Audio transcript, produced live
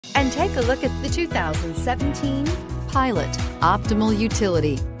And take a look at the 2017 Pilot. Optimal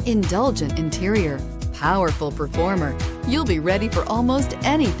utility, indulgent interior, powerful performer. You'll be ready for almost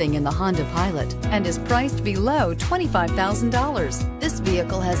anything in the Honda Pilot and is priced below $25,000. This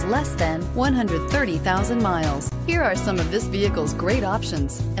vehicle has less than 130,000 miles. Here are some of this vehicle's great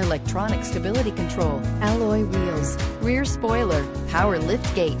options: electronic stability control, alloy wheels, rear spoiler, power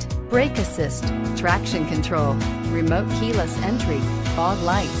lift gate, brake assist, traction control, remote keyless entry, fog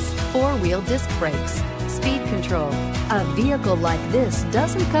lights, four-wheel disc brakes, speed control. A vehicle like this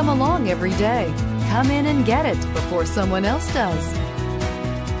doesn't come along every day. Come in and get it before someone else does.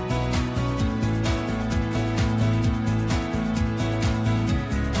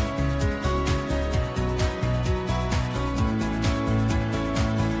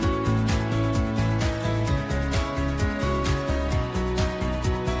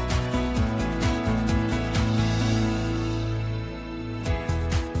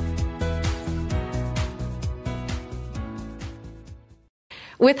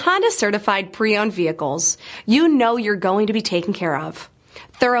 With Honda certified pre-owned vehicles, you know you're going to be taken care of.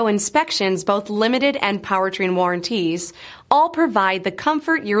 Thorough inspections, both limited and powertrain warranties, all provide the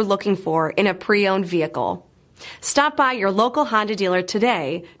comfort you're looking for in a pre-owned vehicle. Stop by your local Honda dealer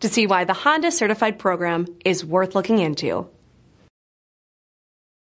today to see why the Honda certified program is worth looking into.